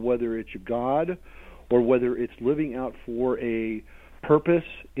both, or whether it's your God, or whether it's living out for a purpose,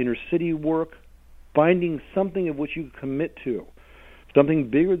 inner city work, finding something of which you commit to, something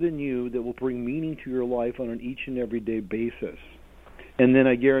bigger than you that will bring meaning to your life on an each and every day basis. And then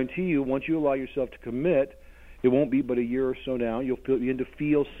I guarantee you, once you allow yourself to commit, it won't be but a year or so now, you'll begin to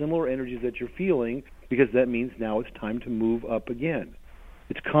feel similar energies that you're feeling, because that means now it's time to move up again.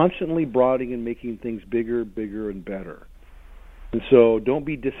 It's constantly broadening and making things bigger, bigger, and better. And so don't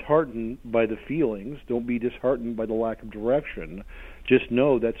be disheartened by the feelings. Don't be disheartened by the lack of direction. Just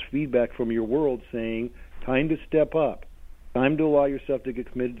know that's feedback from your world saying, time to step up. Time to allow yourself to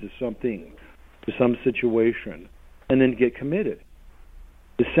get committed to something, to some situation, and then get committed.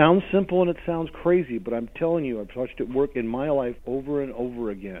 It sounds simple and it sounds crazy, but I'm telling you, I've watched it work in my life over and over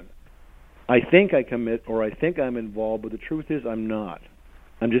again. I think I commit or I think I'm involved, but the truth is I'm not.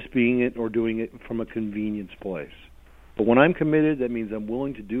 I'm just being it or doing it from a convenience place. But when I'm committed, that means I'm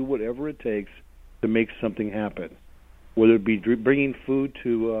willing to do whatever it takes to make something happen, whether it be bringing food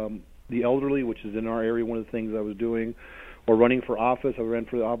to the elderly, which is in our area one of the things I was doing, or running for office. I ran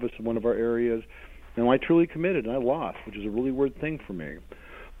for the office in one of our areas, and I truly committed, and I lost, which is a really weird thing for me.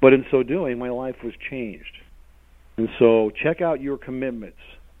 But in so doing, my life was changed. And so check out your commitments.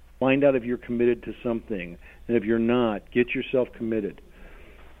 Find out if you're committed to something, and if you're not, get yourself committed.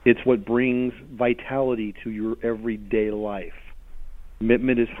 It's what brings vitality to your everyday life.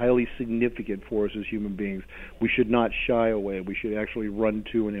 Commitment is highly significant for us as human beings. We should not shy away. We should actually run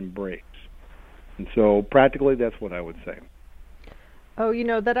to and embrace. And so practically, that's what I would say. Oh, you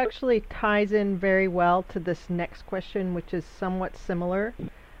know, that actually ties in very well to this next question, which is somewhat similar.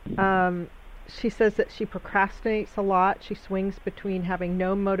 She says that she procrastinates a lot. She swings between having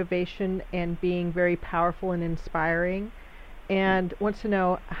no motivation and being very powerful and inspiring, and wants to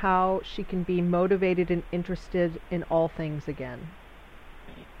know how she can be motivated and interested in all things again.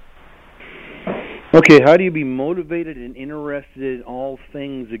 Okay, how do you be motivated and interested in all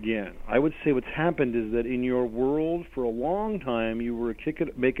things again? I would say what's happened is that in your world for a long time you were a kick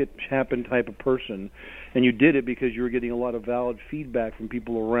it, make it happen type of person, and you did it because you were getting a lot of valid feedback from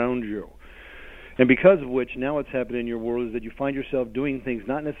people around you. And because of which, now what's happened in your world is that you find yourself doing things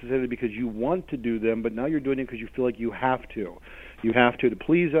not necessarily because you want to do them, but now you're doing it because you feel like you have to. You have to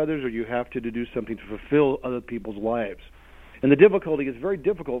please others, or you have to do something to fulfill other people's lives. And the difficulty is very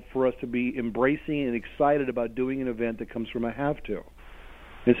difficult for us to be embracing and excited about doing an event that comes from a have to.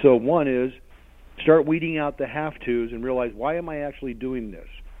 And so one is start weeding out the have tos and realize, why am I actually doing this?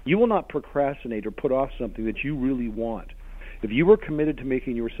 You will not procrastinate or put off something that you really want. If you were committed to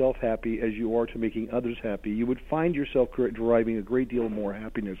making yourself happy as you are to making others happy, you would find yourself deriving a great deal more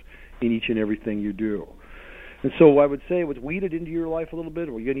happiness in each and everything you do. And so I would say what's weeded into your life a little bit,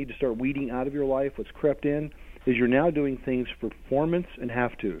 or you need to start weeding out of your life, what's crept in, is you're now doing things for performance and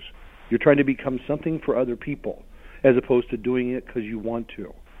have-tos. You're trying to become something for other people as opposed to doing it because you want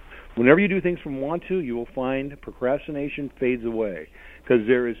to. Whenever you do things from want to, you will find procrastination fades away because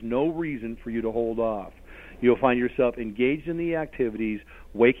there is no reason for you to hold off. You'll find yourself engaged in the activities,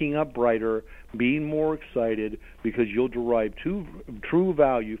 waking up brighter, being more excited because you'll derive true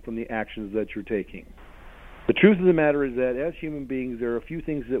value from the actions that you're taking. The truth of the matter is that as human beings, there are a few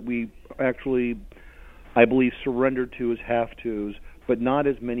things that we actually, I believe, surrender to as have-tos, but not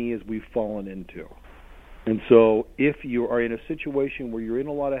as many as we've fallen into. And so if you are in a situation where you're in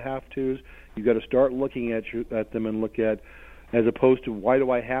a lot of have-tos, you've got to start looking at them and look at, as opposed to why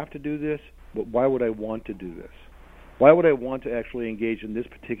do I have to do this, but why would I want to do this? Why would I want to actually engage in this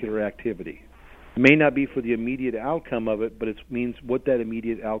particular activity? It may not be for the immediate outcome of it, but it means what that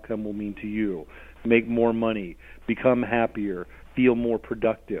immediate outcome will mean to you. Make more money, become happier, feel more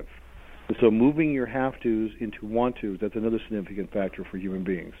productive. And so moving your have-tos into want-tos, that's another significant factor for human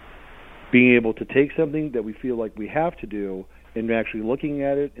beings. Being able to take something that we feel like we have to do and actually looking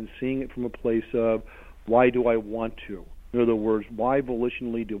at it and seeing it from a place of, why do I want to? In other words, why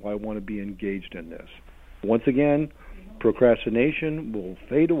volitionally do I want to be engaged in this? Once again, procrastination will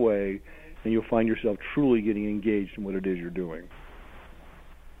fade away, and you'll find yourself truly getting engaged in what it is you're doing.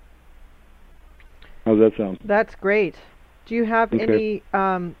 How's that sound? That's great. Do you have any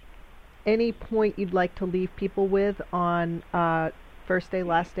point you'd like to leave people with on first day,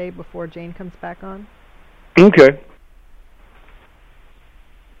 last day before Jane comes back on? Okay.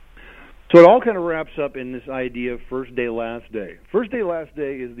 So it all kind of wraps up in this idea of first day, last day. First day, last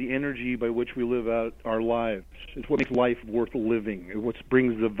day is the energy by which we live out our lives. It's what makes life worth living. It's what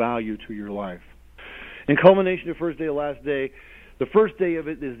brings the value to your life. In culmination of first day, last day, the first day of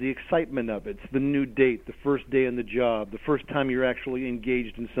it is the excitement of it. It's the new date, the first day on the job, the first time you're actually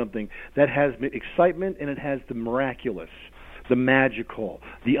engaged in something. That has excitement and it has the miraculous, the magical,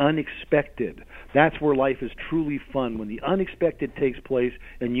 the unexpected. That's where life is truly fun, when the unexpected takes place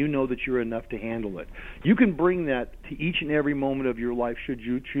and you know that you're enough to handle it. You can bring that to each and every moment of your life should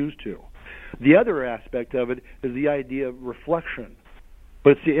you choose to. The other aspect of it is the idea of reflection.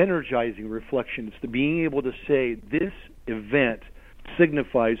 But it's the energizing reflection. It's the being able to say, this event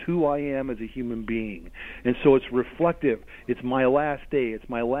signifies who I am as a human being. And so it's reflective. It's my last day. It's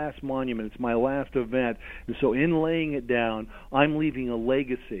my last monument. It's my last event. And so in laying it down, I'm leaving a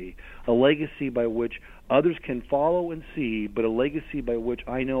legacy by which others can follow and see, but a legacy by which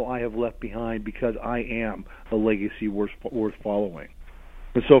I know I have left behind because I am a legacy worth following.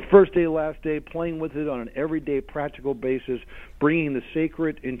 And so first day, last day, playing with it on an everyday practical basis, bringing the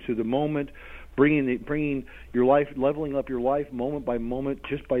sacred into the moment, bringing your life, leveling up your life moment by moment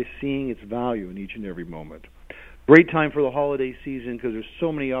just by seeing its value in each and every moment. Great time for the holiday season because there's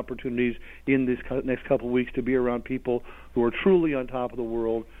so many opportunities in this next couple of weeks to be around people who are truly on top of the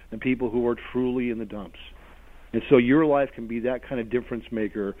world and people who are truly in the dumps. And so your life can be that kind of difference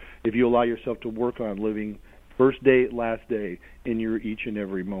maker if you allow yourself to work on living first day, last day in your each and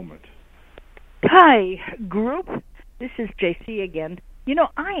every moment. Hi, group. This is JC again. You know,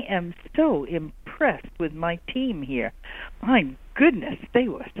 I am so impressed with my team here. My goodness, they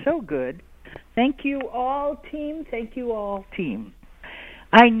were so good. Thank you all, team. Thank you all, team.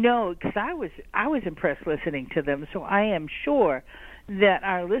 I know, because I was impressed listening to them, so I am sure that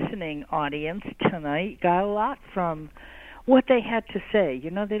our listening audience tonight got a lot from what they had to say. You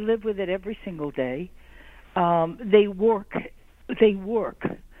know, they live with it every single day. They work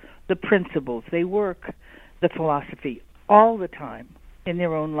the principles, they work the philosophy all the time in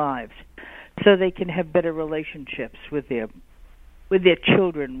their own lives so they can have better relationships with their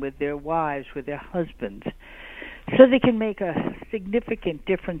children, with their wives, with their husbands, so they can make a significant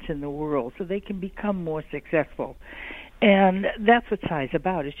difference in the world, so they can become more successful. And that's what Sai's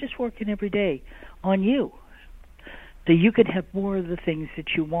about. It's just working every day on you so you can have more of the things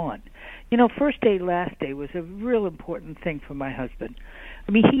that you want. You know, first day, last day was a real important thing for my husband.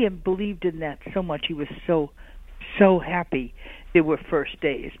 I mean, he believed in that so much. He was so happy there were first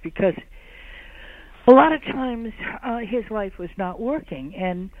days because a lot of times his life was not working.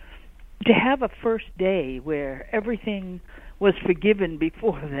 And to have a first day where everything was forgiven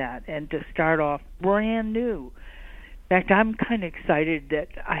before that and to start off brand new, In fact, I'm kind of excited that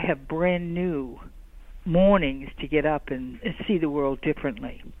I have brand new mornings to get up and see the world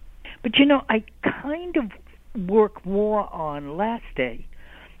differently. But I kind of work more on last day,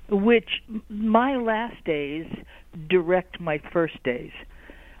 which my last days direct my first days.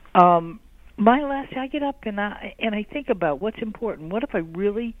 My last day, I get up and I think about what's important. What if I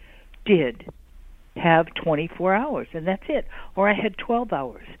really did have 24 hours and that's it, or I had 12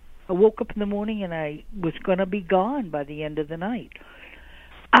 hours? I woke up in the morning and I was going to be gone by the end of the night.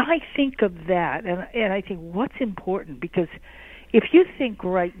 I think of that and I think what's important, because if you think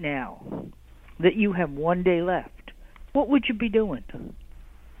right now that you have one day left, what would you be doing?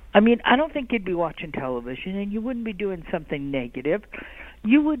 I mean, I don't think you'd be watching television, and you wouldn't be doing something negative.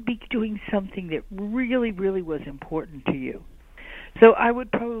 You would be doing something that really, really was important to you. So I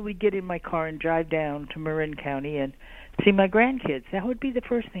would probably get in my car and drive down to Marin County and see my grandkids. That would be the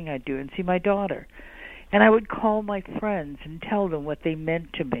first thing I'd do, and see my daughter. And I would call my friends and tell them what they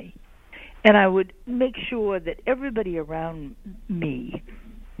meant to me. And I would make sure that everybody around me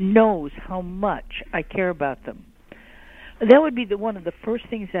knows how much I care about them. That would be one of the first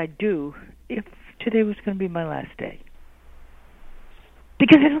things I'd do if today was going to be my last day.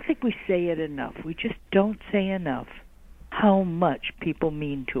 Because I don't think we say it enough. We just don't say enough how much people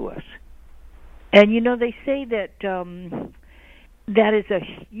mean to us. And they say that that is a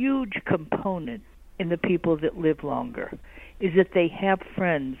huge component in the people that live longer, is that they have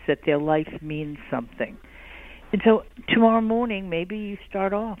friends, that their life means something. And so tomorrow morning, maybe you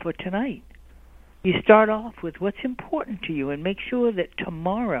start off, or tonight, you start off with what's important to you and make sure that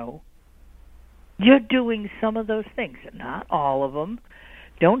tomorrow you're doing some of those things, not all of them.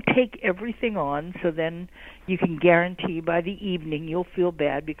 Don't take everything on so then you can guarantee by the evening you'll feel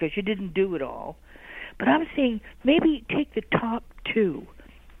bad because you didn't do it all. But I'm saying maybe take the top 2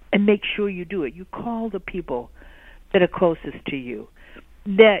 and make sure you do it. You call the people that are closest to you,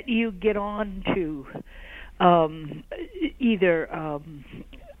 that you get on to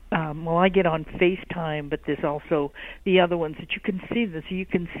I get on FaceTime, but there's also the other ones that you can see this, so you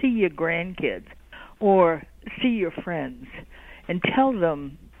can see your grandkids or see your friends and tell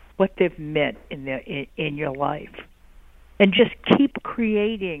them what they've meant in your life, and just keep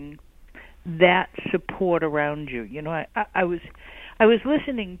creating that support around you. I was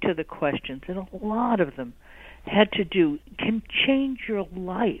listening to the questions, and a lot of them had to do, can change your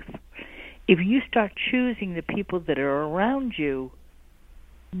life if you start choosing the people that are around you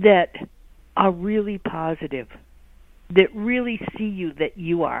that are really positive, that really see you, that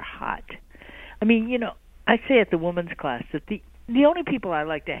you are hot. I mean, I say at the women's class that the only people I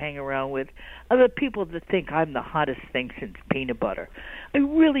like to hang around with are the people that think I'm the hottest thing since peanut butter. I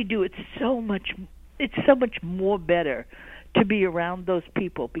really do. It's so much more better to be around those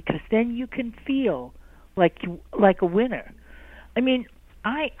people, because then you can feel like a winner. I mean,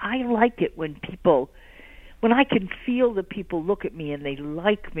 I like it when I can feel the people look at me and they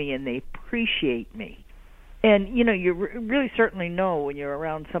like me and they appreciate me. And, you really certainly know when you're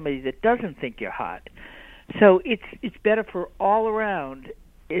around somebody that doesn't think you're hot. So it's better for all around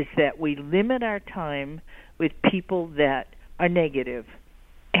is that we limit our time with people that are negative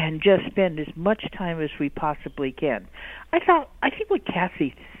and just spend as much time as we possibly can. I think what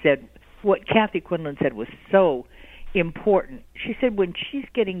Kathy Quinlan said was so important. She said when she's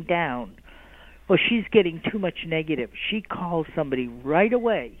getting down or she's getting too much negative, she calls somebody right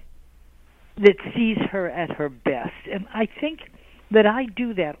away that sees her at her best. And I think that I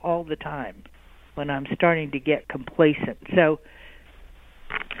do that all the time when I'm starting to get complacent. So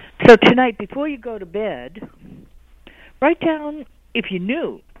tonight, before you go to bed, write down, if you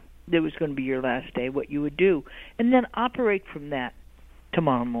knew there was going to be your last day, what you would do, and then operate from that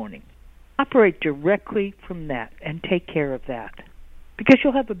tomorrow morning. Operate directly from that and take care of that, because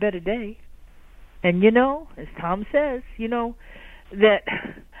you'll have a better day. And as Tom says, that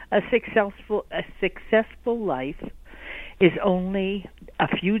a successful life is only a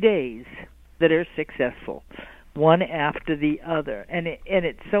few days that are successful, one after the other. And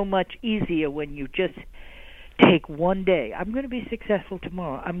it's so much easier when you just take one day. I'm going to be successful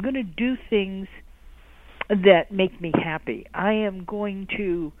tomorrow. I'm going to do things that make me happy. I am going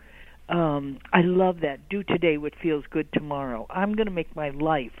to, I love that, do today what feels good tomorrow. I'm going to make my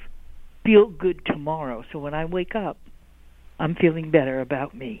life feel good tomorrow, so when I wake up, I'm feeling better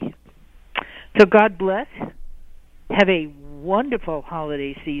about me. So God bless. Have a wonderful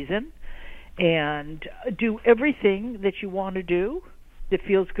holiday season, and do everything that you want to do that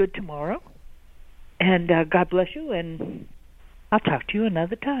feels good tomorrow. And God bless you, and I'll talk to you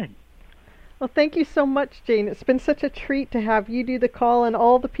another time. Well, thank you so much, Jane. It's been such a treat to have you do the call and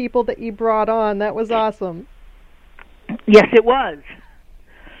all the people that you brought on. That was awesome. Yes, it was.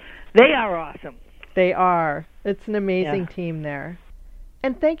 They are awesome. They are. It's an amazing team there.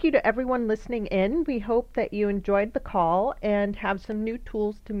 And thank you to everyone listening in. We hope that you enjoyed the call and have some new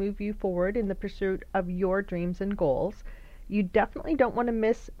tools to move you forward in the pursuit of your dreams and goals. You definitely don't want to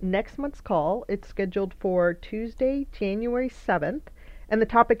miss next month's call. It's scheduled for Tuesday, January 7th, and the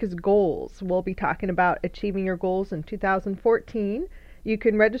topic is goals. We'll be talking about achieving your goals in 2014. You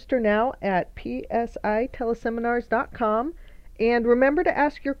can register now at psiteleseminars.com. And remember to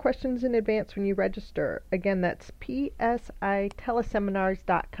ask your questions in advance when you register. Again, that's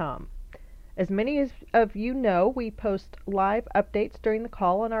psiteleseminars.com. As many of you know, we post live updates during the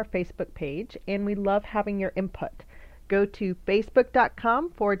call on our Facebook page, and we love having your input. Go to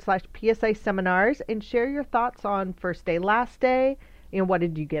facebook.com/PSI Seminars and share your thoughts on first day, last day, what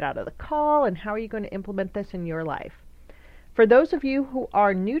did you get out of the call, and how are you going to implement this in your life. For those of you who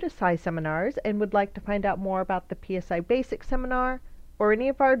are new to PSI Seminars and would like to find out more about the PSI Basic Seminar or any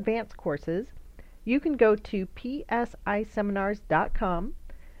of our advanced courses, you can go to psiseminars.com.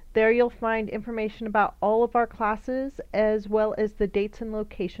 There you'll find information about all of our classes as well as the dates and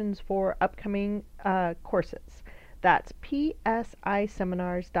locations for upcoming courses. That's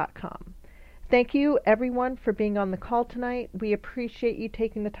psiseminars.com. Thank you, everyone, for being on the call tonight. We appreciate you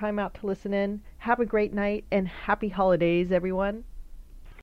taking the time out to listen in. Have a great night and happy holidays, everyone.